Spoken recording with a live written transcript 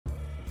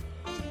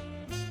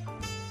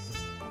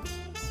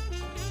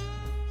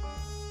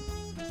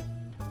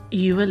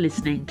You are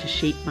listening to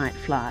Sheep Might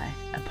Fly,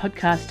 a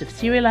podcast of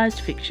serialised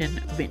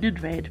fiction written and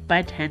read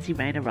by Tansy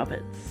Rayner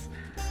Roberts.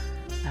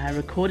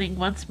 Recording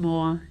once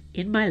more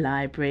in my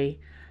library,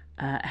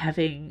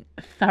 having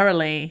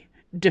thoroughly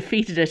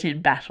defeated it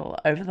in battle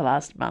over the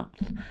last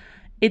month.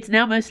 It's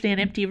now mostly an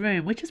empty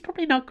room, which is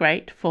probably not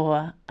great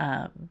for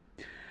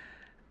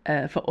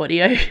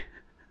audio,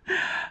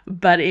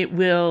 but it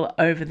will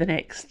over the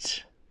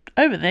next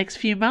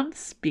few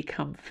months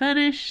become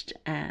furnished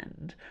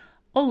and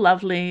all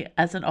lovely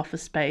as an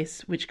office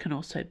space, which can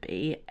also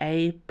be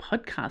a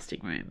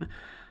podcasting room.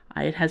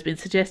 It has been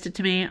suggested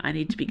to me I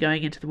need to be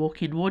going into the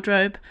walk-in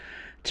wardrobe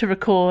to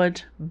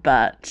record,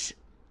 but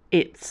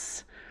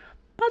it's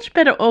much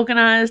better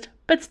organised,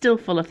 but still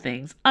full of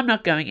things. I'm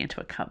not going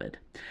into a cupboard.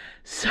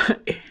 So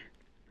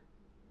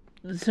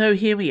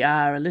here we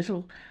are, a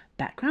little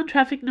background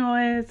traffic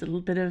noise, a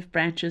little bit of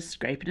branches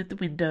scraping at the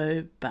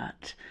window,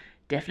 but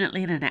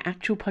definitely in an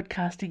actual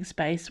podcasting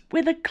space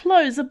with a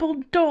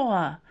closable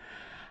door.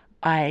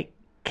 I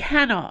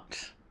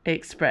cannot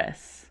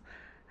express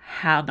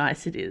how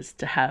nice it is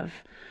to have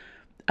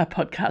a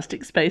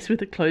podcasting space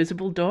with a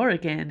closable door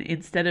again,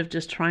 instead of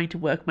just trying to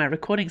work my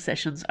recording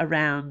sessions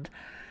around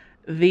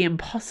the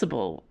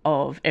impossible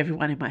of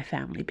everyone in my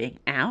family being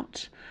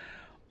out,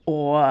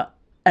 or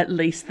at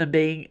least them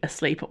being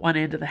asleep at one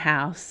end of the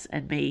house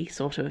and me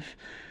sort of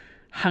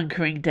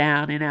hunkering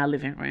down in our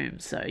living room.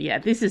 So yeah,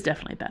 this is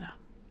definitely better.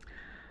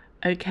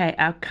 Okay,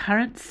 our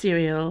current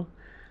serial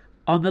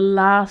on the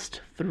last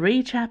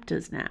 3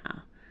 chapters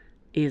now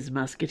is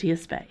Musketeer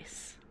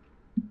Space.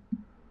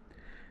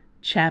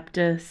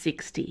 Chapter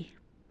 60.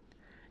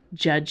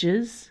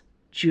 Judges,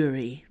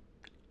 Jury,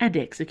 and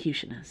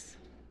Executioners.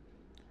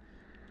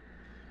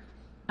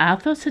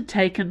 Athos had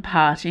taken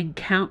part in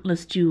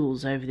countless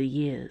duels over the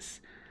years,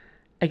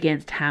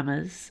 against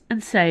hammers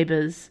and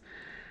sabres,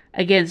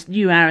 against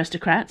new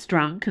aristocrats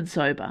drunk and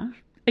sober,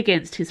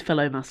 against his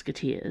fellow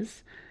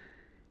musketeers.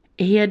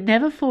 He had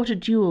never fought a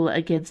duel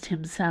against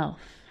himself.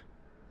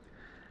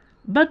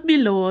 But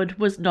Milord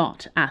was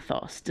not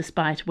Athos,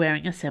 despite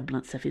wearing a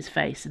semblance of his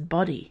face and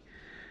body.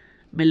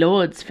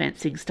 Milord's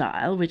fencing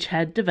style, which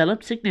had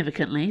developed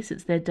significantly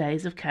since their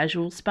days of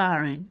casual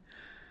sparring,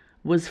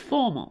 was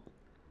formal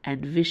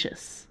and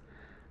vicious,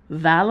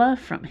 valour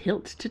from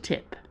hilt to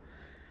tip.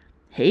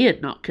 He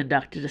had not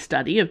conducted a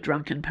study of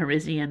drunken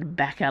Parisian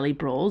back-alley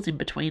brawls in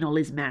between all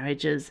his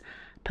marriages,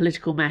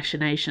 political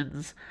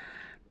machinations,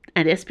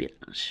 and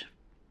espionage.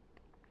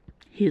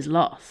 His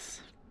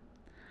loss.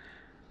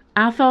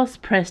 Athos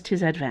pressed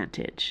his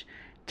advantage,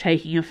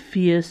 taking a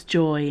fierce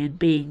joy in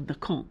being the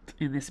Comte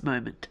in this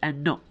moment,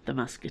 and not the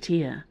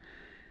musketeer.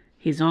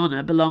 His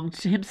honour belonged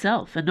to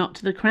himself, and not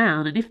to the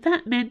crown, and if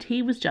that meant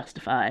he was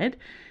justified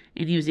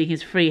in using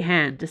his free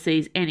hand to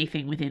seize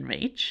anything within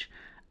reach,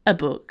 a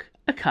book,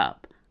 a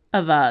cup,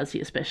 a vase he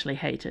especially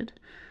hated,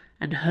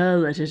 and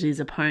hurl it at his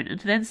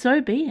opponent, then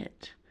so be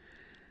it.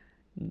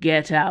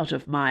 "Get out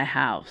of my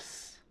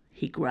house,"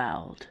 he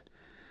growled.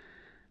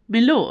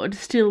 Milord,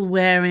 still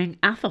wearing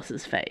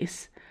Athos's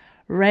face,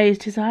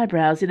 raised his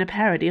eyebrows in a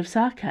parody of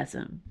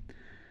sarcasm.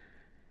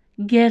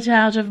 "Get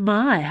out of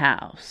my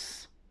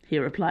house," he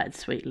replied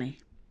sweetly.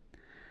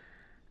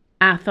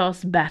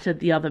 Athos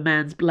battered the other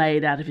man's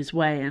blade out of his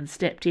way and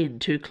stepped in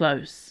too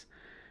close.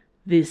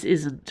 "This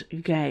isn't a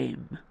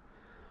game."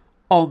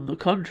 "On the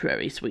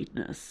contrary,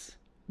 sweetness,"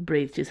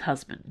 breathed his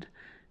husband.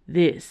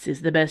 "This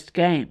is the best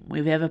game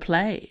we've ever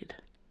played."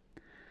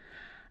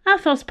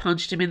 Athos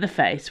punched him in the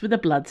face with a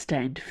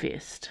blood-stained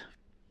fist.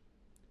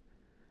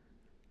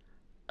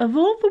 Of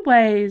all the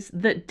ways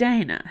that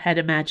Dana had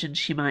imagined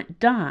she might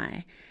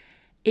die,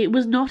 it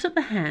was not at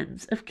the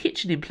hands of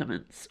kitchen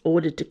implements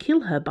ordered to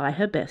kill her by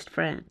her best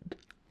friend.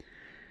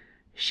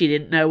 She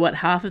didn't know what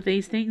half of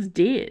these things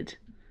did,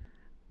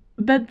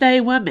 but they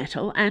were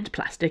metal and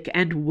plastic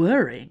and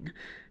whirring,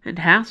 and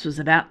House was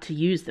about to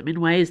use them in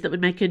ways that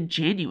would make a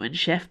genuine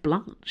chef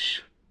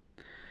blanche.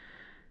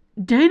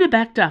 Dana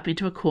backed up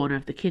into a corner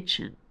of the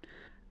kitchen.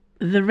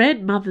 The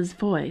Red Mother's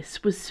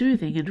voice was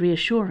soothing and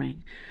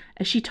reassuring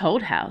as she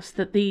told House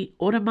that the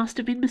order must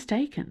have been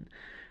mistaken,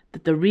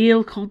 that the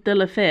real Comte de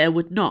la Fère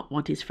would not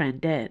want his friend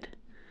dead.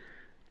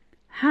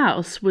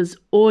 House was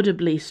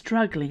audibly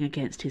struggling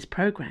against his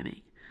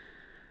programming.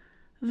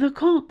 "The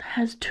Comte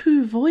has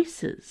 2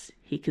 voices,"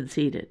 he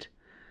conceded.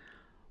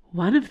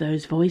 "One of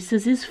those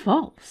voices is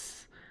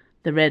false,"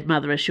 the Red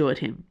Mother assured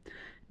him.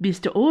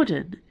 "Mr.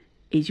 Auden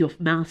is your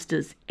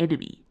master's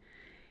enemy.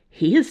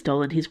 He has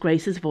stolen his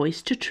Grace's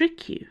voice to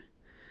trick you."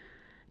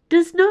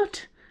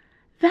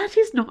 That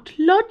is not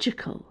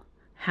logical,"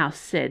 House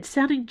said,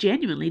 sounding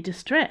genuinely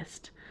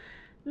distressed.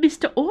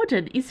 "Mr.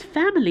 Auden is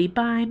family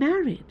by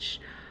marriage.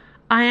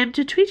 I am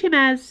to treat him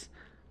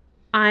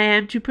I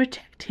am to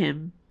protect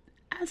him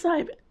as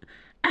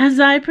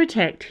I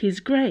protect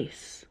his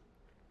Grace."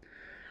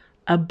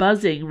 A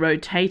buzzing,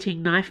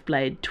 rotating knife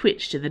blade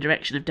twitched in the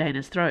direction of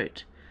Dana's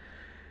throat.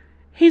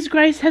 "His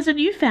Grace has a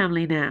new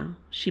family now,"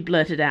 she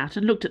blurted out,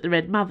 and looked at the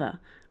Red Mother,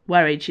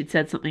 worried she'd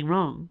said something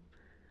wrong.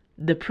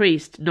 The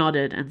priest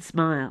nodded and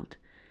smiled.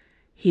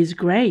 "His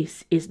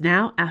Grace is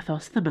now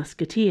Athos the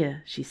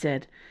Musketeer," she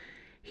said.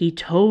 "He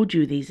told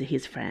you these are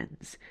his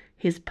friends,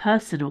 his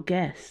personal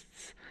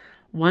guests.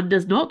 One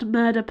does not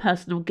murder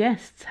personal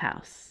guests,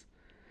 House."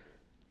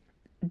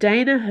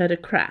 Dana heard a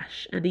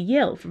crash and a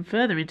yell from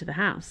further into the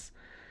house.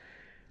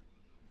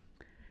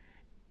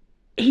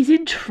 "He's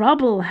in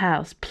trouble,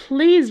 House.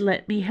 Please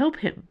let me help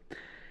him.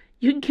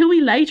 You can kill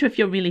me later if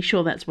you're really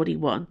sure that's what he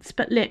wants,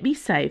 but let me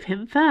save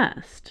him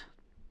first."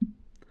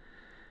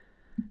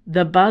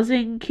 The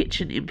buzzing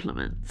kitchen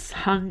implements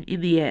hung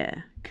in the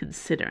air,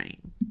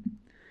 considering.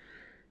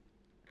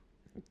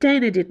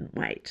 Dana didn't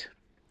wait.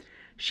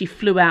 She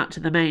flew out to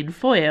the main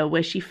foyer,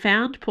 where she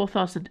found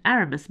Porthos and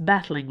Aramis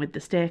battling with the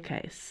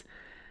staircase.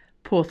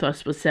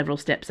 Porthos was several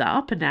steps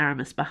up and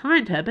Aramis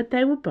behind her, but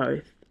they were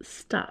both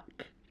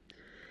stuck.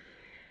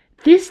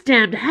 "This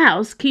damned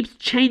house keeps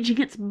changing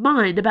its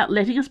mind about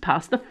letting us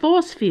pass the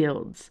force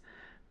fields,"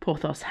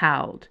 Porthos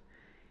howled.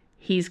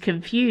 "He's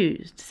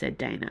confused," said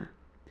Dana.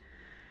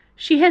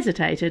 She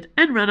hesitated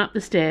and ran up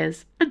the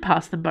stairs and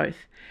past them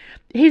both.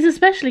 "He's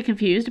especially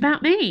confused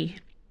about me."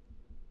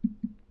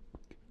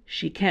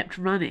 She kept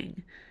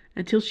running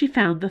until she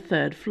found the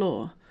 3rd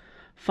floor,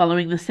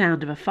 following the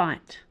sound of a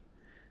fight.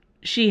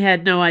 She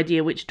had no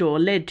idea which door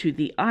led to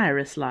the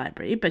Iris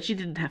Library, but she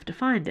didn't have to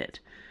find it,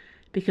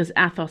 because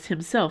Athos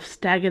himself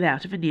staggered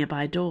out of a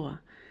nearby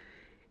door.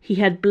 He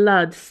had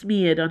blood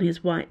smeared on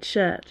his white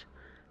shirt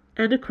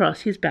and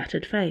across his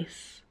battered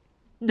face.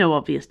 No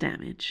obvious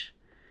damage.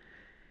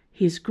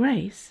 "His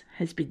Grace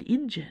has been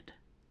injured."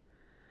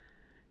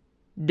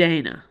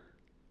 "Dana,"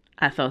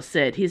 Athos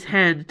said, his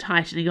hand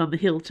tightening on the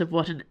hilt of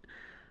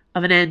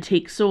an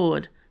antique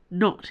sword,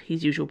 not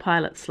his usual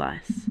pilot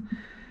slice.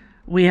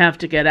 "We have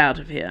to get out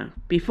of here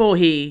before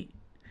he—"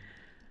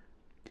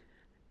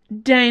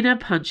 Dana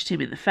punched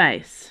him in the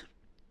face.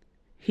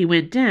 He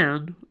went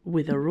down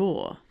with a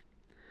roar,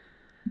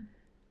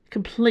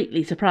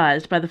 completely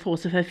surprised by the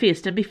force of her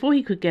fist, and before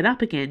he could get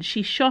up again,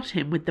 she shot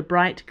him with the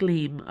bright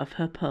gleam of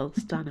her pearl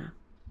stunner.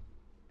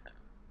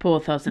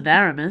 Porthos and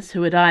Aramis,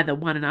 who had either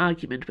won an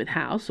argument with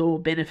House or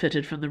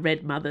benefited from the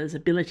Red Mother's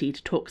ability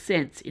to talk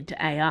sense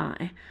into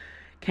AI,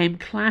 came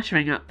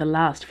clattering up the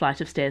last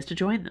flight of stairs to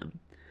join them.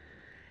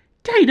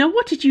 "Dana,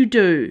 what did you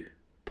do?"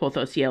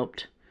 Porthos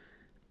yelped.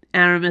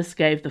 Aramis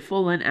gave the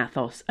fallen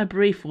Athos a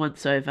brief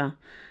once-over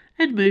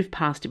and moved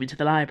past him into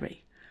the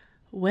library.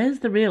 "Where's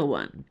the real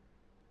one?"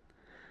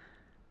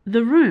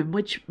 The room,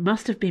 which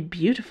must have been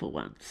beautiful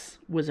once,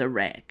 was a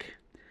wreck.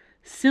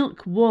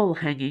 Silk wall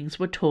hangings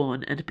were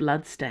torn and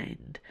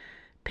blood-stained.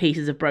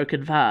 Pieces of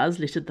broken vase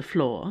littered the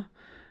floor.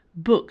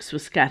 Books were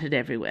scattered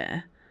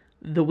everywhere.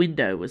 The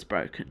window was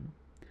broken.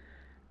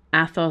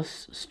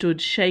 Athos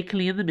stood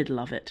shakily in the middle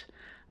of it,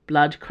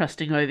 blood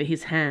crusting over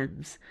his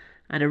hands,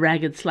 and a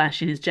ragged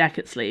slash in his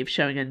jacket sleeve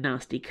showing a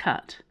nasty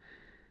cut.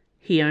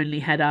 He only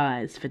had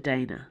eyes for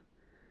Dana.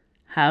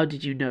 "How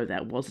did you know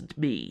that wasn't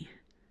me?"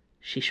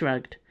 She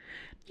shrugged.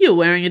 "You were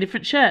wearing a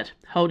different shirt,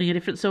 holding a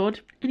different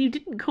sword, and you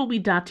didn't call me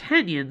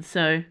D'Artagnan,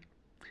 so—"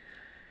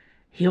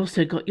 "He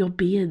also got your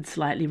beard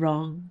slightly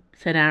wrong,"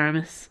 said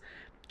Aramis,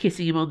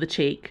 kissing him on the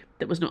cheek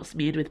that was not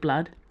smeared with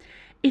blood.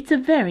 "It's a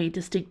very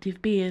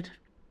distinctive beard."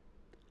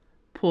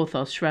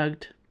 Porthos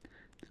shrugged.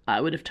 "I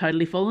would have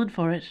totally fallen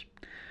for it.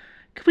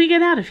 Can we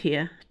get out of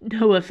here?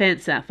 No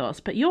offense, Athos,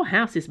 but your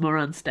house is more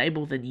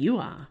unstable than you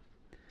are."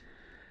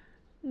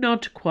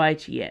 "Not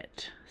quite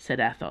yet," said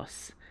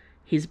Athos,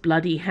 his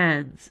bloody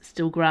hands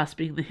still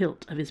grasping the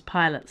hilt of his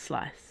pilot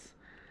slice.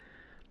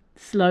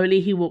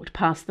 Slowly he walked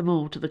past them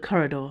all to the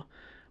corridor,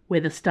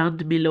 where the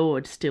stunned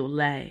milord still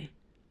lay.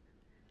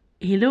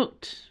 He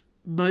looked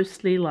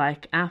mostly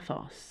like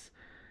Athos,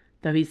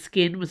 though his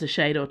skin was a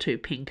shade or two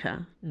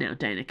pinker, now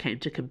Dana came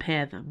to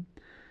compare them.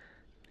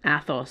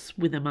 Athos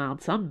with a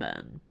mild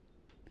sunburn.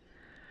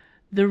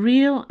 The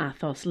real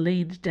Athos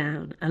leaned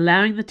down,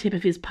 allowing the tip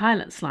of his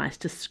pilot slice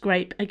to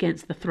scrape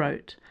against the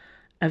throat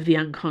of the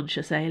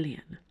unconscious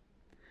alien.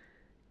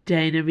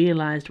 Dana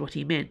realized what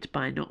he meant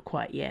by "not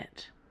quite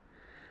yet."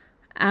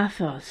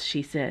 "Athos,"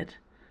 she said,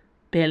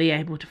 barely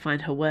able to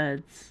find her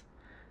words.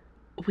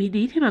 "We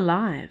need him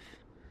alive."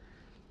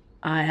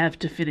 "I have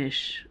to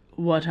finish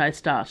what I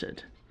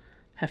started,"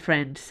 her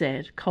friend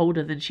said,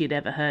 colder than she had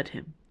ever heard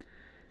him.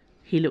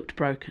 He looked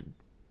broken.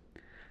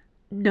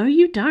 "No,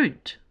 you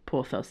don't,"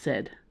 Porthos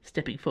said,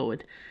 stepping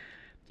forward.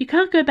 "You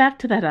can't go back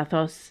to that,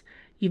 Athos.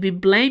 You've been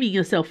blaming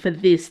yourself for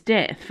this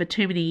death for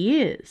too many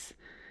years.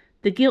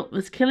 The guilt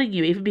was killing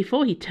you even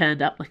before he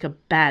turned up like a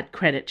bad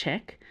credit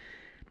check.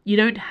 You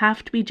don't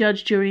have to be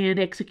judge, jury, and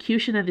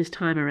executioner this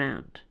time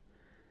around."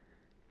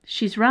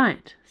 "She's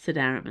right," said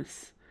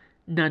Aramis,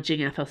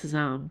 nudging Athos's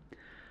arm.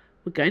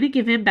 "We're going to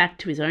give him back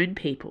to his own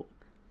people.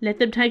 Let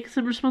them take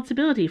some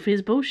responsibility for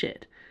his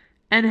bullshit.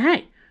 And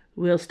hey,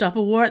 we'll stop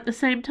a war at the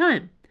same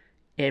time.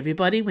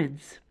 Everybody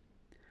wins."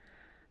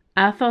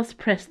 Athos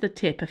pressed the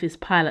tip of his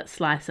pilot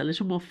slice a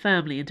little more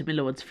firmly into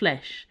Milord's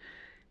flesh,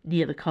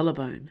 near the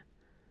collarbone.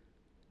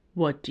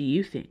 "What do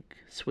you think,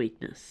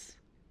 sweetness?"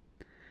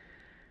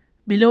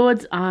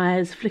 Milord's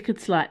eyes flickered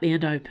slightly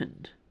and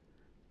opened.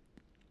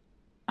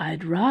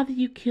 "I'd rather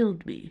you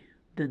killed me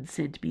than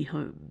sent me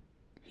home,"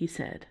 he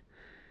said.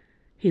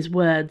 His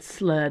words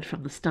slurred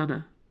from the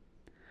stunner.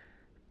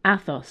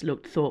 Athos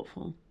looked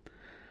thoughtful.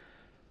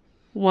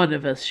 "One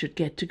of us should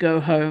get to go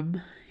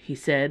home," he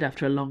said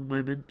after a long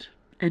moment,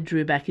 and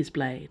drew back his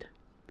blade.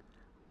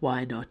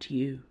 "Why not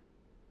you?"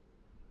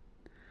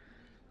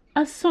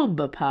 A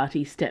sombre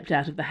party stepped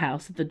out of the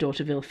house of the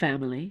d'Hauteville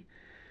family.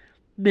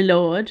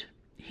 Milord,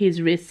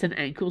 his wrists and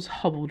ankles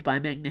hobbled by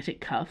magnetic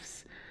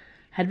cuffs,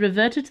 had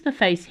reverted to the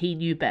face he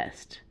knew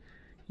best,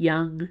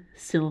 young,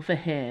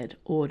 silver-haired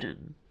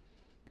Auden.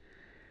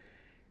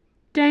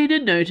 Dana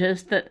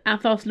noticed that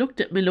Athos looked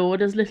at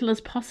Milord as little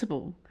as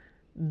possible,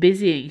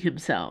 busying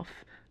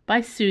himself by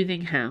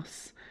soothing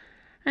House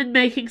and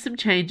making some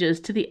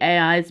changes to the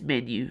AI's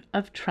menu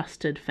of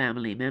trusted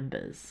family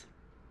members.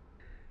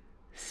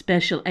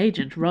 Special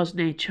Agent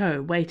Rosne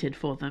Cho waited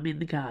for them in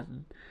the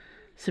garden,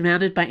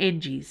 surrounded by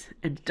NGs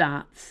and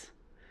darts.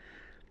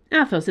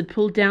 Athos had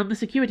pulled down the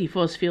security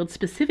force field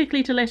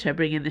specifically to let her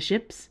bring in the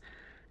ships,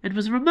 and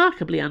was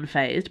remarkably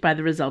unfazed by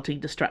the resulting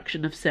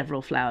destruction of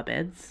several flower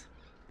beds.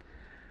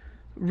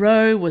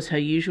 Ro was her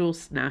usual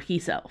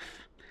snarky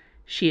self.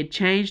 She had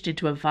changed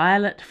into a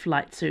violet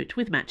flight suit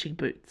with matching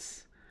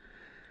boots.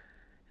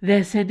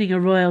 "They're sending a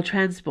royal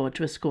transport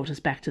to escort us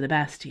back to the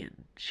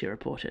Bastion," she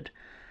reported.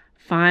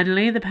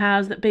 "Finally, the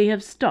powers that be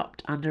have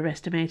stopped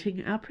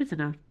underestimating our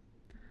prisoner."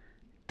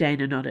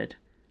 Dana nodded.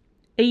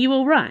 "Are you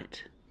all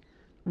right?"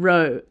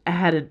 Ro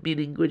hadn't been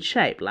in good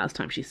shape last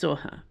time she saw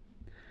her.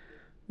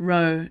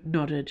 Ro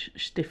nodded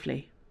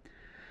stiffly.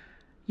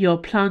 "Your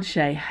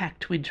Planchet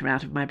hacked Winter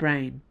out of my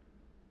brain."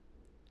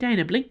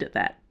 Dana blinked at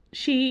that.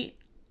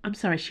 I'm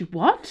sorry, she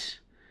what?"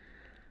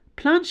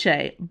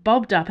 Planchet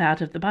bobbed up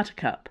out of the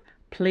buttercup,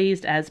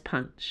 pleased as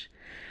punch.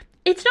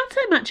 "It's not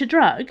so much a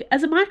drug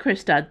as a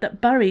microstud that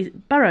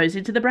burrows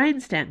into the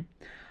brainstem.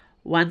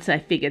 Once I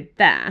figured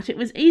that, it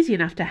was easy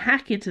enough to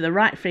hack into the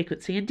right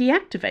frequency and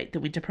deactivate the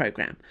Winter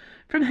program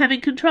from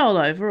having control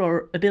over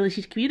or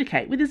ability to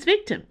communicate with his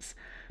victims.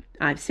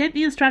 I've sent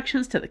the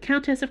instructions to the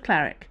Countess of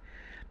Clarick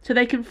so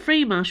they can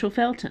free Marshal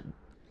Felton.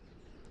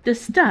 The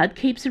stud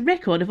keeps a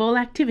record of all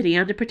activity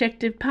under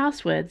protective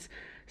passwords,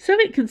 so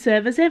it can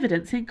serve as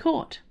evidence in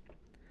court."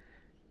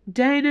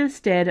 Dana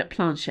stared at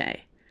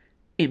Planchet,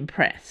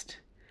 impressed.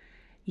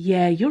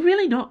 "Yeah, you're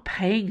really not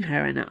paying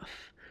her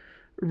enough,"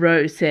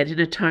 Rose said in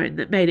a tone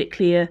that made it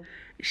clear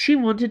she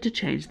wanted to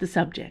change the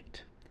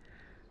subject.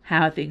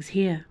 "How are things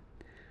here?"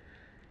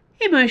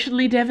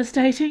 "Emotionally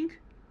devastating.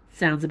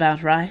 Sounds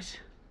about right."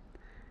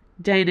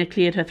 Dana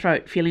cleared her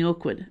throat, feeling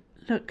awkward.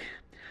 "Look,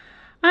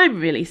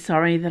 I'm really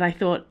sorry that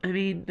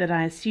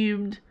I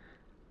assumed—"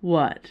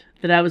 "What,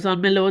 that I was on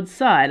Milord's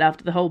side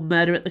after the whole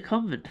murder at the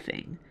convent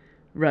thing?"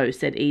 Rose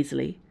said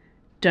easily.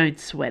 "Don't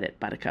sweat it,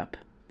 Buttercup.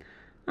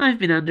 I've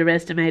been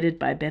underestimated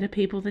by better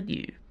people than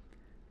you.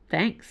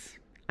 Thanks,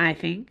 I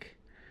think."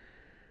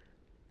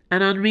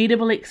 An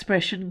unreadable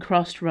expression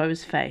crossed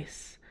Rose's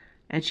face,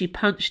 and she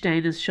punched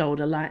Dana's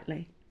shoulder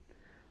lightly.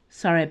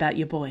 "Sorry about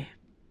your boy."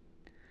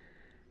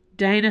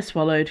 Dana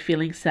swallowed,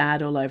 feeling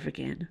sad all over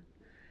again.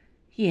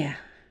 "Yeah,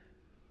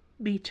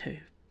 me too."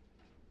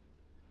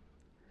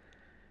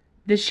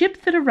 The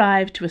ship that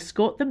arrived to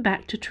escort them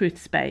back to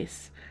Truth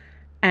Space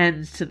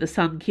and to the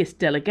sun-kissed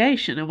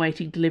delegation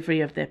awaiting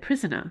delivery of their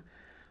prisoner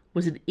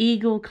was an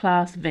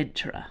Eagle-class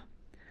Venturer,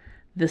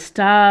 the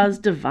Stars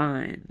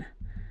Divine,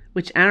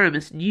 which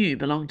Aramis knew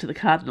belonged to the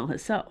Cardinal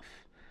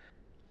herself.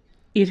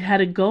 It had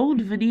a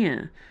gold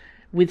veneer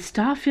with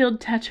star-filled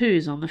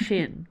tattoos on the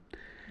fin,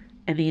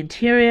 and the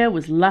interior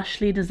was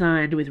lushly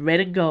designed with red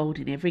and gold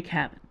in every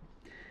cabin.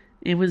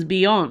 It was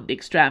beyond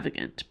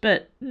extravagant,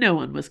 but no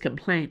one was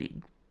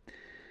complaining.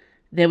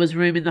 There was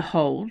room in the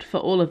hold for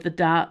all of the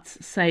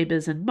darts,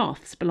 sabres, and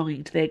moths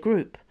belonging to their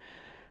group.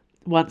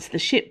 Once the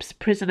ship's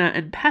prisoner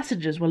and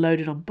passengers were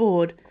loaded on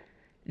board,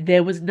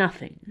 there was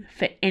nothing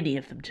for any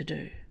of them to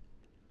do.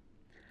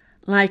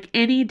 Like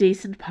any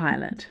decent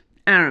pilot,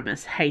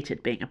 Aramis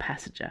hated being a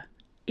passenger.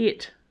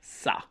 It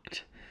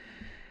sucked.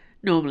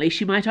 Normally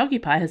she might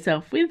occupy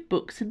herself with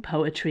books and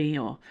poetry,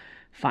 or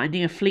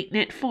finding a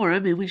FleetNet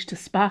forum in which to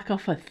spark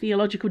off a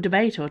theological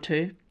debate or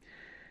two.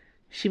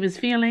 She was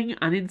feeling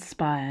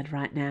uninspired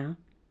right now.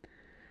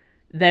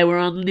 They were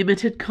on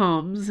limited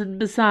comms, and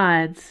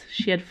besides,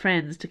 she had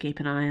friends to keep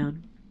an eye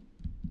on.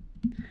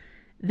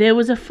 There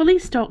was a fully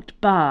stocked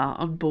bar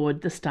on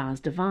board the Stars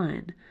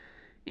Divine,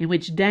 in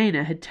which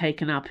Dana had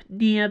taken up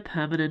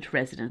near-permanent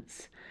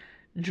residence,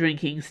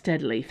 drinking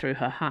steadily through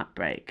her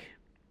heartbreak.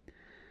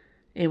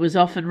 It was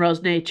often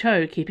Rosne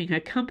Cho keeping her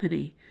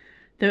company,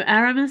 though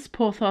Aramis,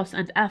 Porthos,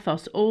 and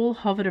Athos all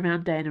hovered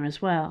around Dana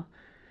as well,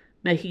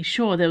 making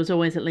sure there was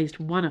always at least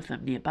one of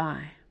them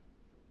nearby.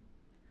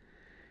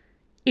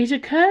 It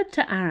occurred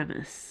to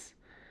Aramis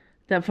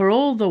that for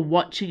all the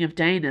watching of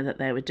Dana that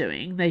they were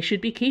doing, they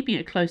should be keeping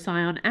a close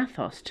eye on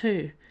Athos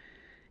too.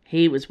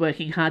 He was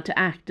working hard to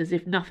act as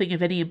if nothing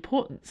of any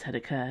importance had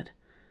occurred.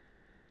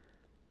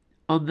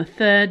 On the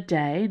third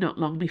day, not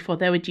long before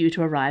they were due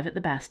to arrive at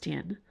the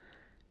Bastion,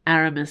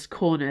 Aramis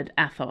cornered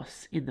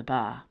Athos in the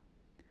bar.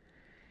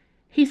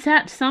 He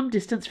sat some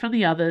distance from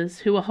the others,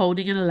 who were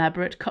holding an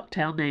elaborate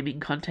cocktail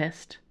naming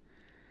contest.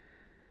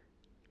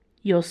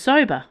 "You're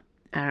sober,"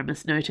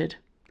 Aramis noted.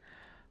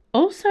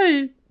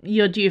 "Also,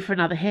 you're due for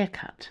another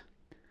haircut."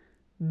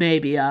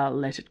 "Maybe I'll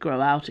let it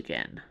grow out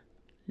again.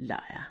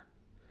 Liar."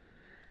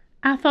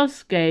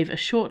 Athos gave a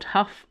short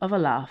huff of a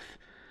laugh,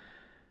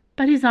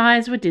 but his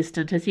eyes were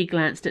distant as he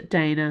glanced at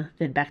Dana,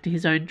 then back to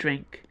his own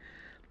drink,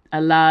 a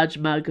large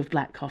mug of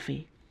black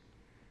coffee.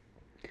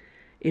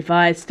 "If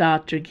I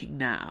start drinking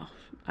now,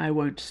 I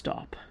won't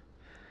stop.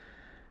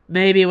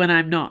 Maybe when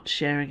I'm not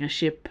sharing a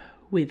ship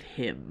with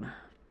him."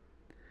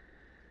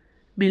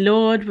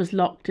 Milord was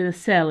locked in a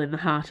cell in the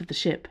heart of the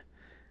ship,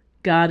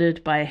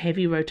 guarded by a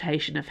heavy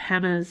rotation of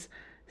hammers,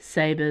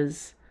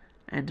 sabres,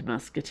 and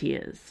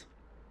musketeers.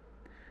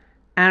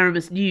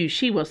 Aramis knew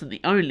she wasn't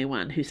the only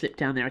one who slipped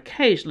down there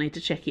occasionally to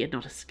check he had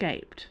not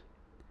escaped.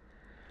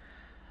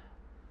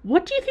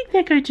 "What do you think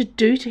they're going to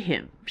do to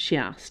him?" she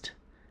asked.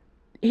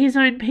 "His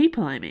own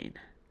people, I mean."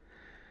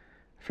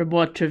 "From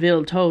what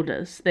Tréville told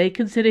us, they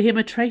consider him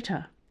a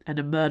traitor and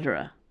a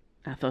murderer,"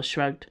 Athos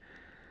shrugged.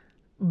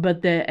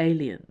 "But they're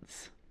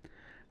aliens.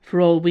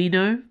 For all we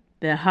know,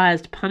 their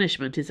highest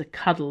punishment is a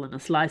cuddle and a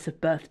slice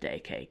of birthday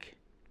cake."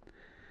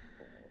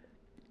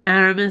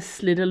 Aramis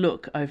slid a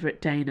look over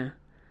at Dana,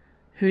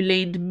 who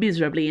leaned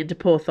miserably into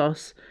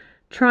Porthos,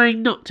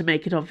 trying not to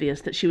make it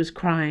obvious that she was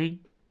crying.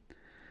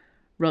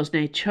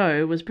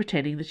 Rosne-Cho was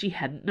pretending that she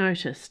hadn't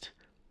noticed,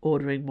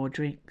 ordering more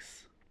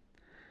drinks.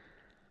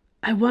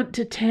 "I want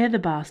to tear the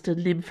bastard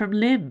limb from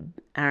limb,"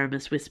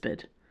 Aramis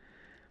whispered.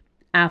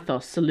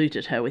 Athos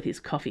saluted her with his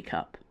coffee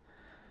cup.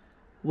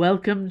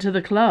 "Welcome to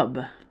the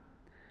club.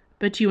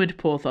 But you and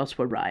Porthos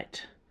were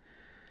right.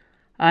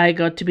 I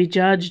got to be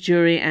judge,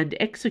 jury, and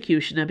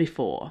executioner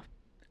before,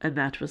 and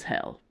that was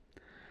hell.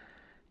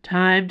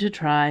 Time to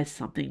try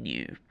something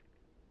new."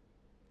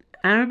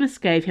 Aramis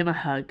gave him a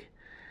hug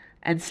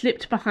and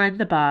slipped behind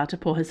the bar to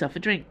pour herself a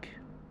drink.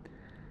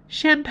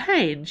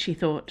 Champagne, she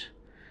thought.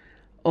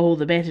 All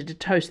the better to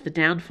toast the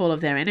downfall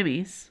of their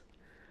enemies.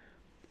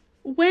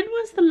 "When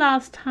was the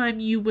last time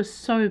you were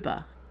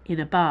sober in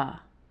a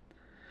bar?"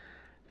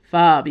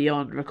 "Far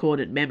beyond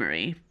recorded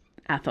memory,"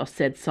 Athos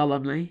said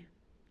solemnly.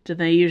 "Do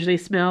they usually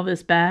smell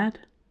this bad?"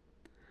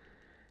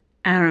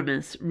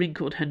 Aramis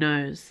wrinkled her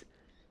nose.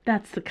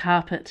 "That's the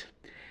carpet.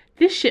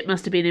 This ship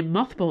must have been in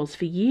mothballs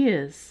for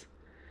years."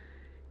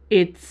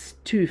 "It's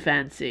too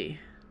fancy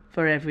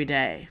for every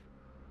day."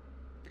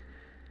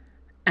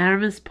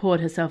 Aramis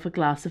poured herself a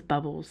glass of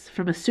bubbles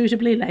from a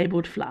suitably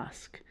labelled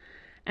flask,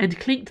 and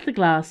clinked the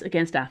glass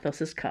against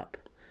Athos's cup.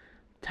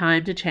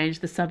 Time to change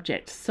the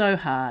subject so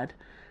hard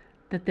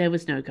that there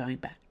was no going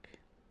back.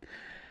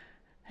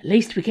 "At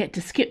least we get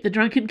to skip the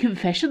drunken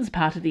confessions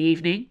part of the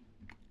evening."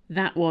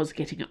 That was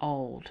getting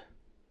old.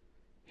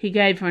 He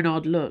gave her an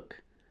odd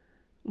look.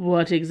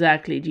 "What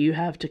exactly do you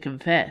have to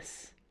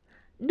confess?"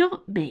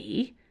 "Not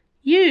me.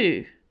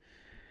 You."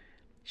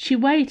 She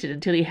waited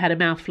until he had a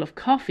mouthful of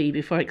coffee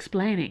before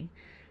explaining.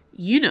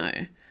 "You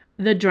know,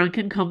 the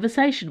drunken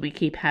conversation we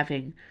keep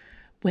having,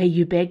 where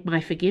you beg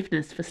my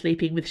forgiveness for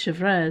sleeping with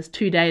Chevreuse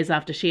 2 days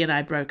after she and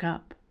I broke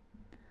up."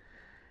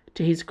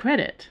 To his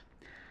credit,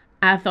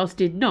 Athos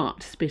did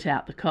not spit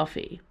out the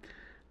coffee,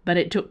 but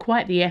it took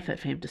quite the effort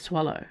for him to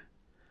swallow.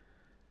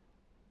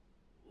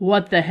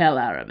 "What the hell,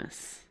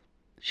 Aramis?"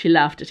 She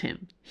laughed at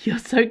him. "You're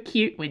so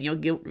cute when you're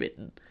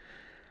guilt-ridden."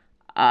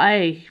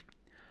 "I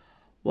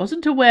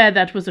wasn't aware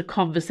that was a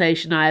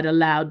conversation I had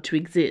allowed to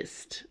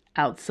exist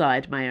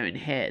outside my own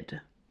head."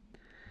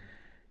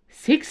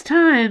 "6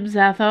 times,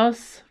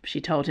 Athos,"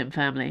 she told him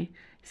firmly,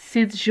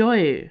 "since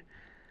Joyeux.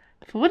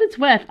 For what it's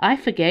worth, I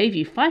forgave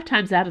you 5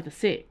 times out of the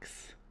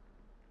 6.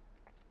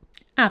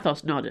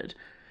 Athos nodded,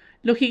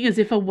 looking as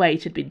if a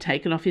weight had been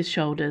taken off his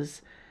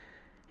shoulders.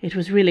 It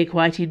was really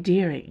quite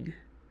endearing.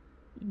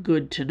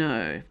 "Good to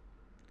know."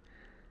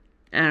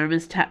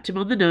 Aramis tapped him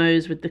on the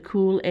nose with the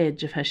cool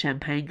edge of her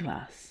champagne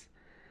glass.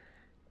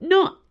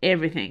 "Not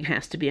everything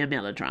has to be a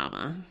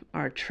melodrama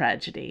or a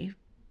tragedy."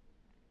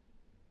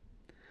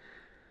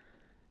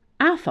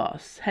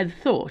 Athos had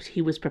thought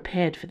he was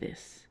prepared for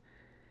this.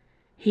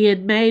 He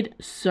had made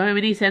so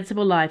many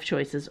sensible life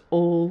choices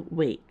all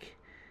week.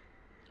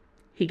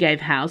 He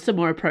gave House a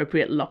more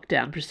appropriate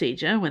lockdown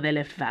procedure when they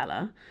left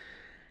Valor,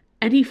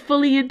 and he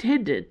fully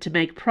intended to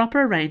make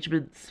proper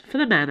arrangements for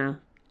the manor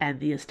and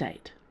the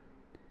estate.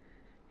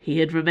 He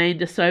had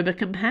remained a sober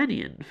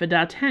companion for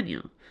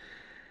D'Artagnan,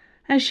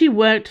 as she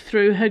worked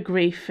through her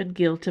grief and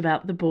guilt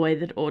about the boy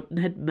that Orton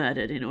had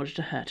murdered in order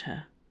to hurt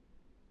her.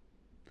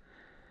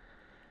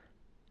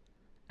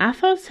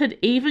 Athos had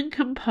even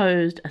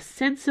composed a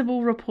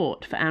sensible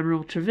report for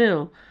Admiral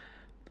Tréville,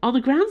 on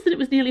the grounds that it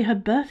was nearly her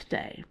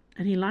birthday,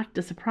 and he liked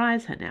to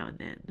surprise her now and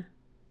then.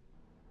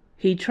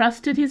 He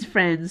trusted his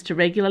friends to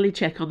regularly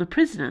check on the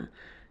prisoner,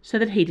 so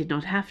that he did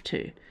not have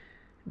to,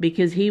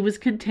 because he was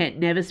content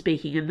never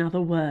speaking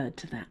another word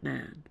to that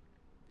man.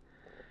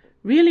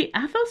 Really,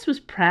 Athos was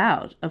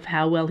proud of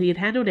how well he had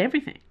handled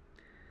everything.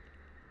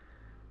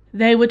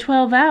 They were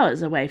 12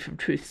 hours away from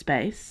Truth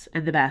Space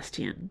and the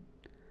Bastion,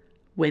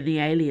 when the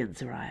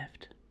aliens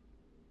arrived.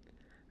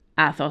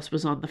 Athos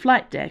was on the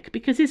flight deck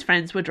because his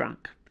friends were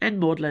drunk, and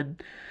maudlin,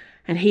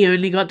 and he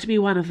only got to be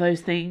one of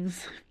those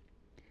things.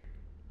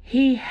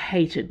 He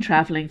hated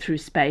travelling through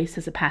space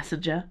as a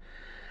passenger.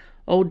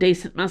 All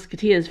decent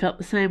musketeers felt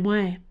the same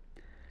way.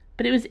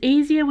 But it was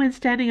easier when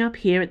standing up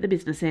here at the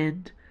business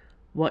end,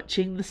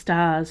 watching the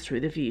stars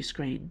through the view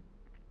screen.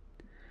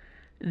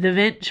 The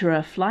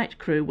Venturer flight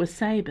crew were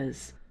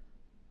sabres,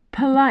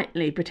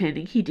 politely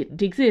pretending he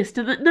didn't exist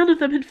and that none of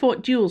them had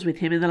fought duels with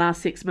him in the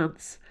last 6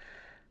 months.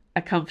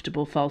 A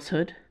comfortable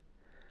falsehood.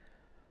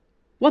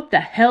 "What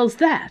the hell's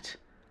that?"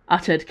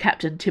 uttered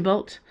Captain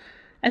Tybalt,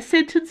 a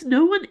sentence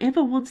no one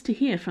ever wants to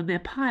hear from their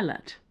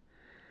pilot.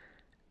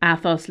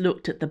 Athos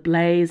looked at the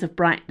blaze of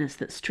brightness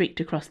that streaked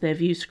across their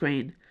view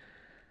screen.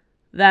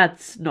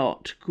 "That's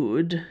not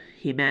good,"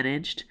 he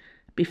managed,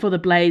 before the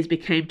blaze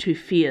became too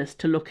fierce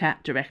to look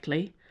at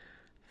directly.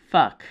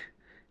 "Fuck,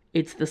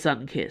 it's the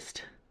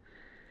Sun-Kissed."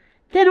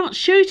 "They're not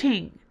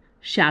shooting,"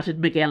 shouted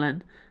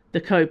Magellan, the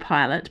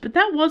co-pilot, but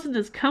that wasn't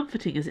as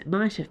comforting as it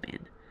might have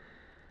been.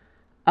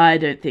 "I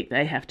don't think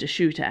they have to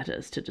shoot at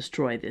us to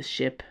destroy this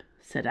ship,"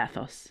 said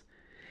Athos.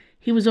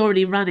 He was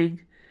already running,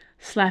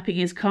 slapping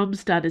his comm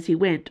stud as he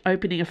went,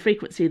 opening a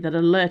frequency that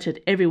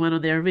alerted everyone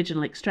on their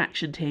original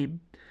extraction team.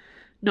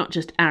 Not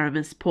just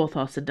Aramis,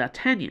 Porthos, and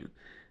D'Artagnan,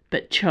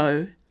 but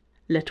Cho,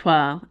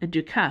 L'Etoile, and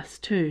Ducasse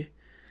too.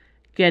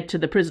 "Get to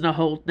the prisoner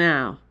hold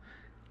now.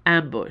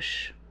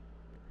 Ambush."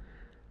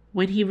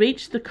 When he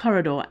reached the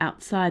corridor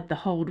outside the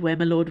hold where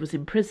Milord was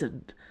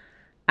imprisoned,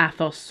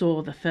 Athos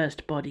saw the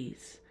first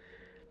bodies.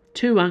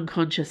 2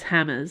 unconscious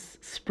hammers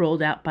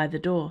sprawled out by the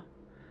door.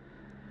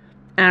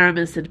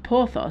 Aramis and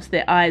Porthos,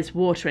 their eyes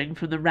watering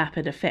from the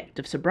rapid effect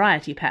of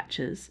sobriety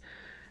patches,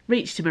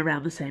 reached him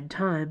around the same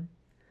time.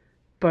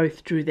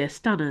 Both drew their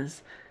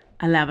stunners,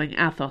 allowing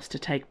Athos to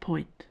take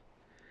point.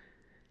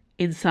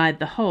 Inside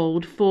the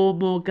hold, 4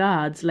 more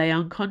guards lay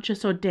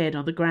unconscious or dead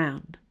on the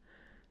ground.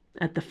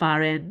 At the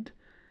far end,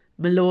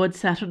 Milord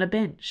sat on a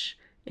bench,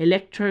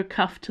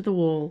 electro-cuffed to the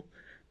wall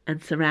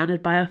and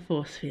surrounded by a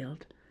force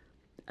field,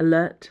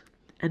 alert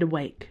and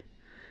awake,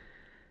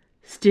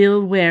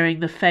 still wearing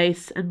the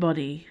face and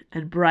body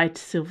and bright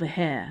silver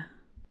hair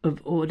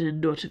of Auden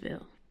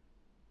d'Hauteville.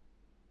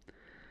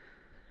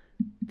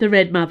 The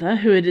Red Mother,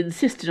 who had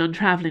insisted on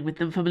travelling with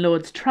them for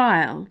Milord's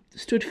trial,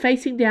 stood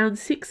facing down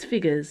 6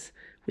 figures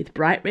with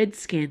bright red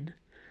skin,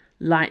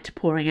 light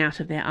pouring out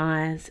of their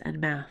eyes and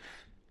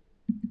mouth.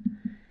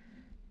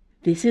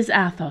 "This is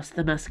Athos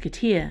the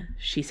Musketeer,"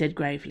 she said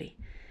gravely.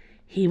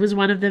 "He was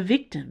one of the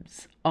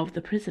victims of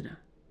the prisoner."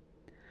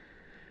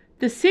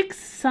 The 6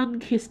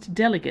 sun-kissed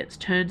delegates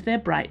turned their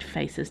bright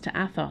faces to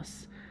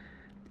Athos,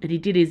 and he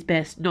did his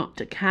best not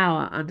to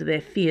cower under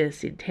their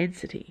fierce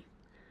intensity.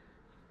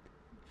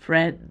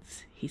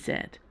 "Friends," he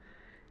said,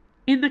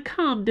 in the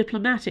calm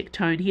diplomatic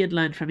tone he had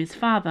learned from his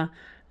father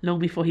long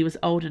before he was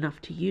old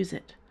enough to use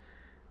it.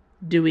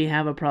 "Do we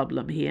have a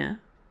problem here?"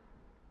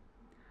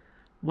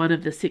 One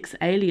of the 6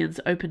 aliens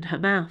opened her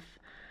mouth,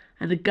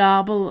 and a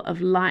garble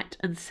of light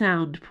and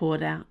sound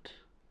poured out.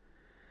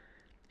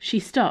 She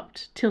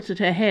stopped, tilted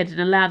her head, and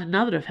allowed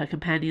another of her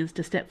companions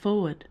to step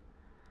forward.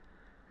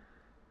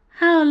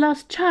 "Our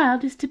lost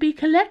child is to be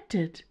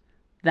collected,"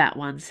 that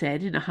one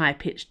said in a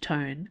high-pitched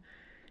tone.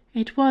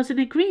 "It was an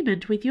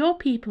agreement with your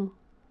people."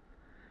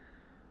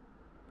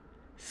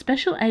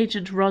 Special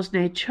Agent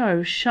Rosne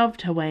Cho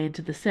shoved her way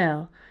into the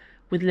cell,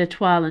 with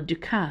L'Etoile and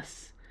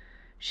Ducasse.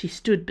 She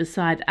stood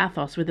beside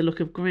Athos with a look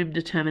of grim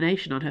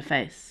determination on her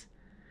face.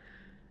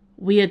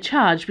 "We are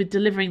charged with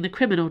delivering the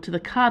criminal to the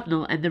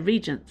Cardinal and the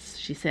Regents,"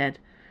 she said.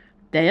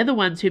 "They are the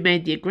ones who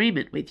made the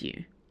agreement with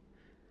you."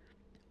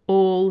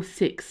 All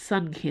 6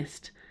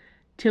 sun-kissed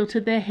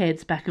tilted their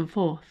heads back and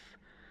forth,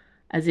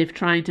 as if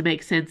trying to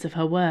make sense of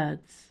her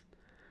words.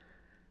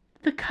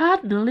 "The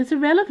Cardinal is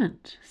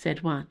irrelevant,"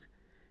 said one.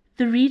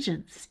 "The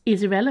Regents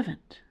is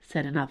irrelevant,"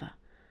 said another.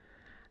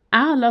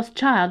 "Our lost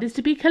child is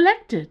to be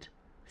collected,"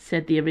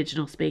 said the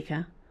original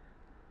speaker.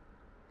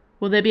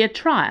 "Will there be a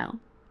trial?"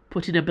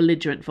 put in a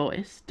belligerent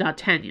voice,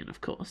 D'Artagnan, of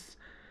course.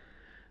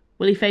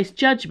 "Will he face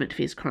judgment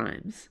for his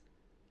crimes?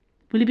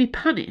 Will he be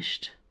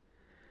punished?"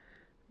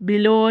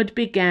 Milord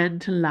began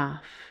to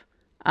laugh,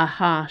 a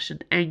harsh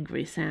and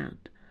angry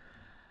sound.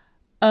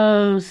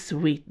 "Oh,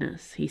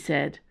 sweetness," he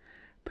said,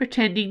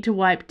 pretending to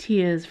wipe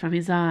tears from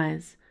his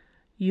eyes.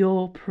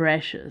 "You're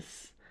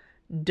precious.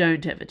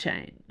 Don't ever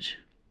change."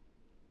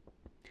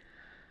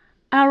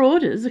 "Our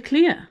orders are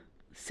clear,"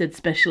 said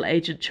Special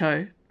Agent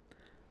Cho,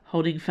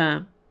 holding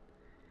firm.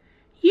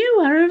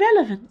 "You are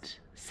irrelevant,"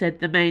 said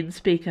the main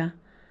speaker.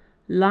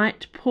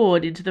 Light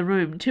poured into the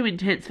room, too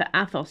intense for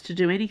Athos to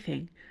do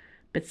anything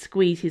but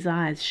squeeze his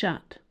eyes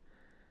shut.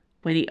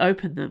 When he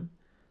opened them,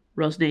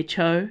 Rosne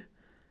Cho,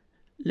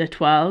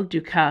 L'Etoile,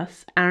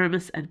 Ducasse,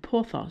 Aramis, and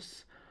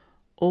Porthos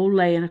all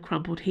lay in a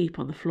crumpled heap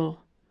on the floor.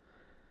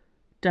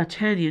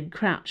 D'Artagnan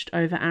crouched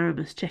over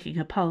Aramis, checking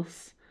her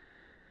pulse.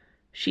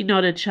 She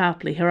nodded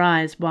sharply, her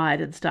eyes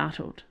wide and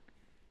startled.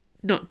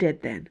 "Not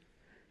dead, then?"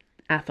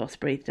 Athos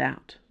breathed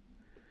out.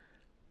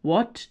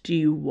 "What do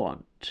you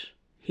want?"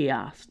 he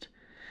asked,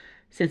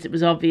 since it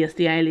was obvious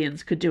the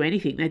aliens could do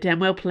anything they damn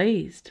well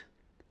pleased.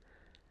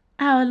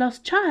 "Our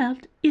lost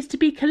child is to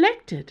be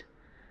collected,"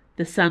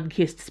 the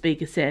sun-kissed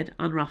speaker said,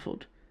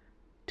 unruffled.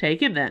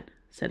 "Take him then,"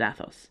 said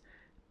Athos.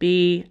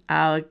 "Be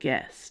our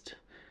guest.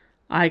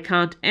 I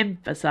can't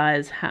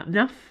emphasize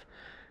enough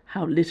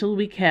how little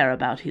we care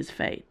about his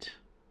fate."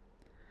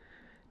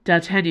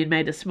 D'Artagnan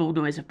made a small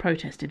noise of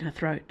protest in her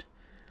throat.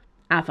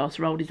 Athos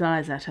rolled his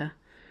eyes at her.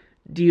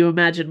 "Do you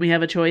imagine we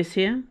have a choice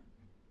here?"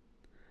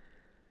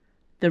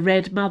 The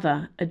Red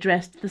Mother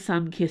addressed the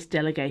sun-kissed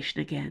delegation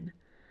again.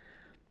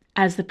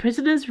 "As the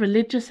prisoner's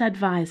religious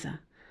adviser,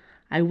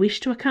 I wish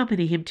to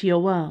accompany him to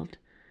your world,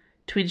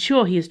 to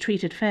ensure he is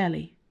treated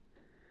fairly."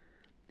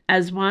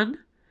 As one,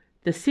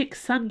 the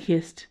six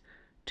sun-kissed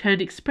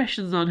turned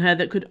expressions on her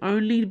that could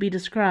only be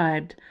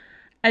described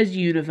as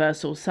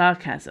universal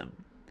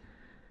sarcasm.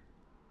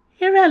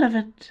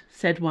 "Irrelevant,"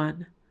 said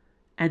one,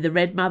 and the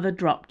Red Mother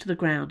dropped to the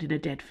ground in a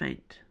dead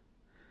faint.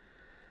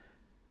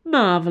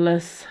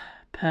 "Marvellous,"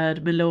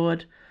 purred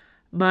Milord.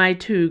 "My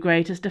two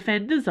greatest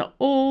offenders are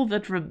all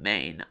that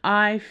remain.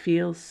 I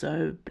feel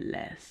so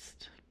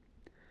blessed."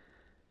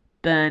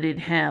 "Burn in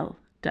hell,"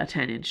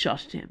 D'Artagnan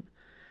shot at him.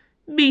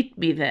 "Meet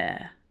me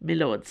there,"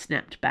 Milord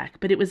snapped back,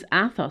 but it was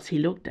Athos he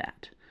looked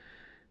at,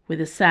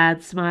 with a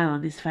sad smile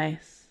on his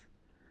face.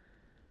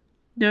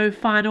 "No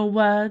final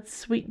words,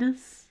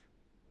 sweetness?"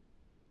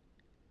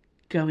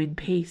 "Go in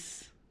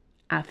peace,"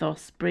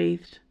 Athos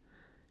breathed,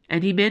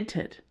 and he meant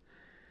it.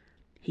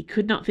 He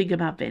could not think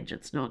about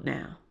vengeance, not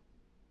now.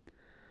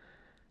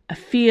 A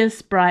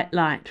fierce, bright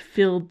light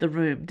filled the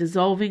room,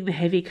 dissolving the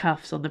heavy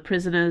cuffs on the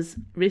prisoner's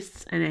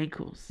wrists and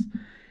ankles,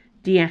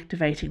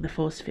 deactivating the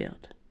force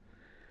field.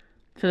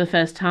 For the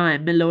first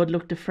time, Milord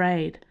looked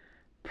afraid,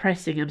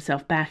 pressing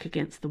himself back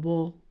against the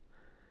wall.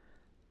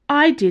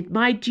 "I did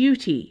my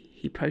duty,"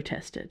 he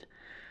protested.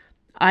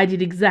 "I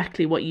did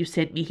exactly what you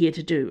sent me here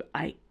to do.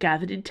 I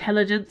gathered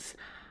intelligence.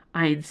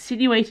 I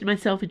insinuated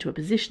myself into a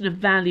position of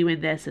value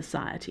in their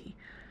society.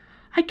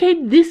 I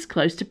came this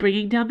close to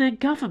bringing down their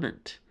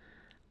government.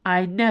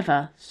 I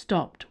never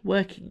stopped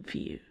working for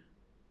you."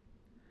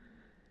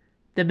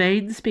 The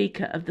main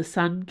speaker of the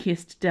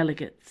sun-kissed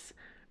delegates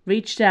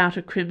reached out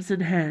a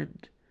crimson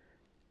hand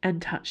and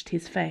touched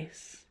his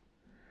face.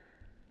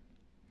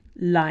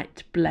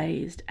 Light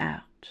blazed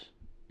out.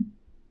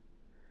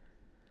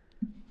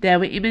 There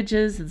were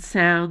images and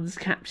sounds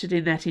captured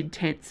in that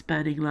intense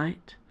burning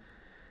light.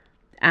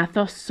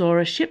 Athos saw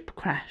a ship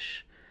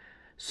crash,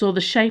 saw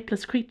the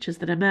shapeless creatures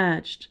that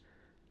emerged,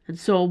 and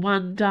saw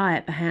one die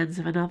at the hands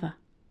of another.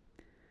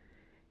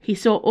 He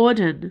saw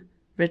Auden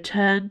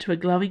return to a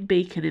glowing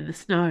beacon in the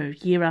snow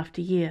year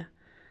after year,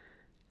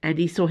 and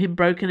he saw him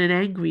broken and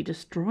angry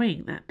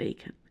destroying that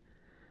beacon.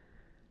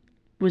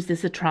 Was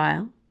this a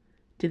trial?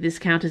 Did this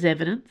count as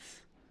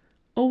evidence?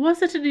 Or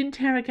was it an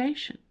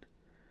interrogation?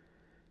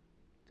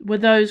 Were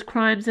those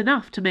crimes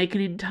enough to make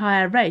an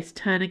entire race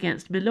turn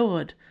against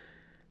Milord,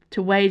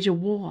 to wage a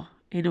war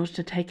in order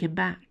to take him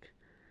back?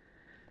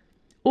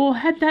 Or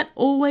had that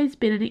always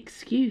been an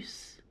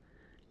excuse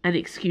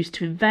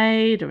to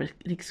invade, or an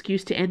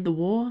excuse to end the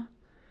war?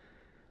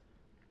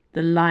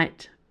 The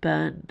light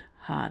burned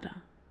harder.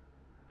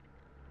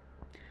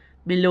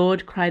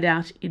 Milord cried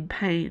out in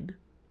pain,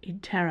 in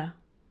terror.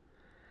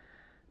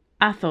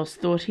 Athos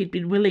thought he'd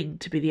been willing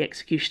to be the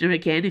executioner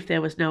again if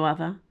there was no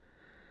other.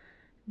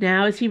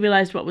 Now, as he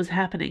realized what was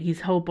happening,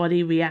 his whole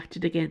body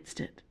reacted against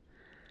it.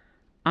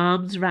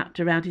 Arms wrapped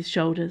around his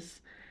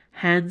shoulders,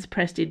 hands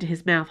pressed into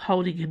his mouth,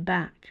 holding him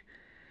back.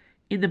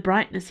 In the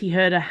brightness he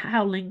heard a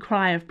howling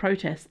cry of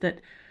protest that,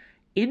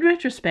 in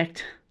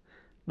retrospect,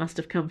 must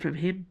have come from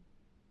him.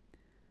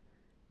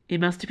 It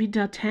must have been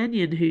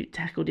D'Artagnan who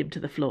tackled him to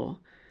the floor,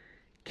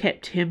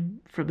 kept him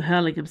from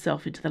hurling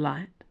himself into the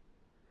light.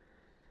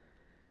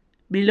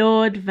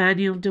 Milord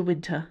Vaniel de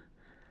Winter,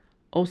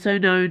 also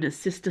known as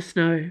Sister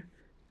Snow,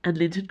 and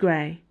Linton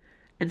Gray,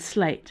 and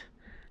Slate,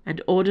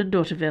 and Auden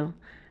d'Auterville,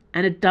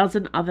 and a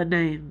dozen other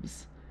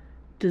names,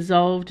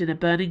 dissolved in a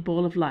burning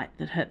ball of light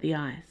that hurt the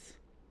eyes.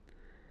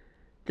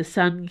 The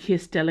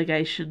sun-kissed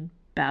delegation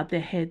bowed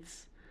their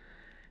heads,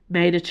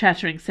 made a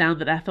chattering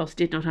sound that Athos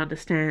did not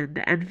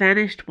understand, and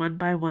vanished one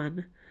by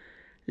one,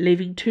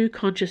 leaving two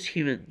conscious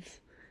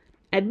humans,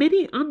 and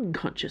many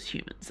unconscious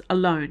humans,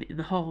 alone in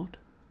the hold.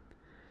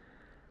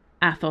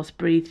 Athos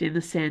breathed in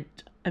the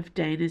scent of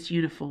Dana's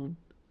uniform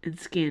and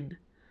skin,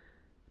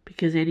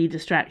 because any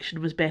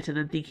distraction was better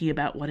than thinking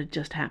about what had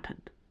just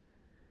happened.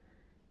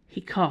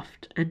 He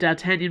coughed, and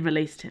D'Artagnan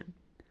released him.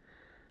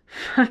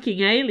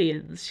 "Fucking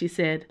aliens," she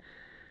said,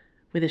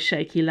 with a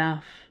shaky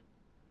laugh.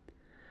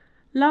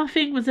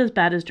 Laughing was as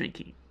bad as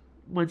drinking.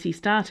 Once he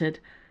started,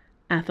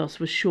 Athos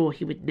was sure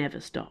he would never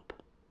stop.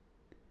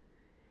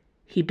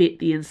 He bit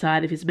the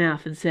inside of his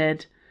mouth and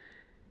said,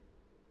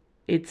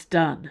 "It's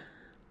done.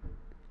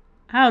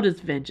 How does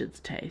vengeance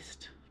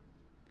taste?"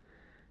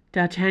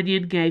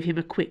 D'Artagnan gave him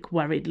a quick,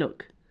 worried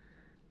look.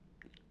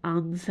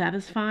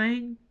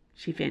 "Unsatisfying?"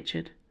 she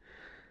ventured.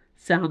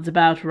 "Sounds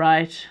about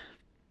right."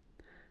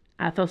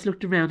 Athos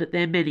looked around at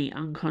their many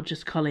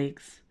unconscious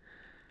colleagues.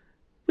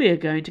 "We are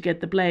going to get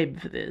the blame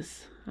for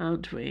this,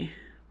 aren't we?"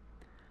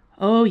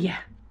 "Oh, yeah.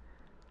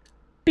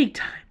 Big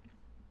time."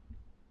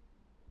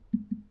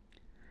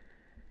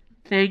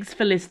 Thanks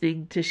for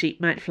listening to Sheep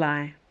Might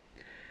Fly.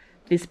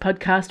 This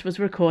podcast was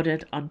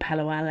recorded on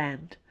Palawa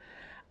land.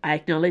 I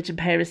acknowledge and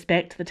pay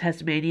respect to the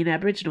Tasmanian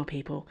Aboriginal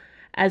people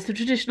as the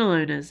traditional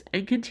owners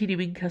and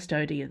continuing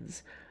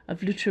custodians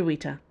of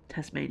Lutruwita,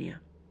 Tasmania.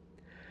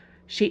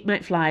 Sheep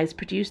Might Fly is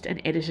produced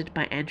and edited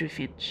by Andrew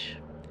Finch.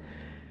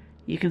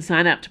 You can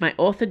sign up to my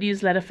author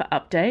newsletter for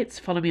updates.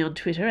 Follow me on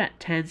Twitter at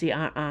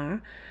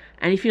TansyRR.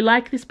 And if you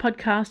like this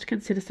podcast,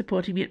 consider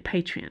supporting me at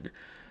Patreon,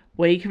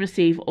 where you can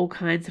receive all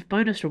kinds of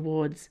bonus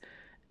rewards,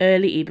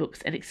 early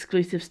ebooks, and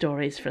exclusive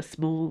stories for a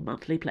small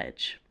monthly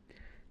pledge.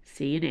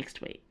 See you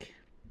next week.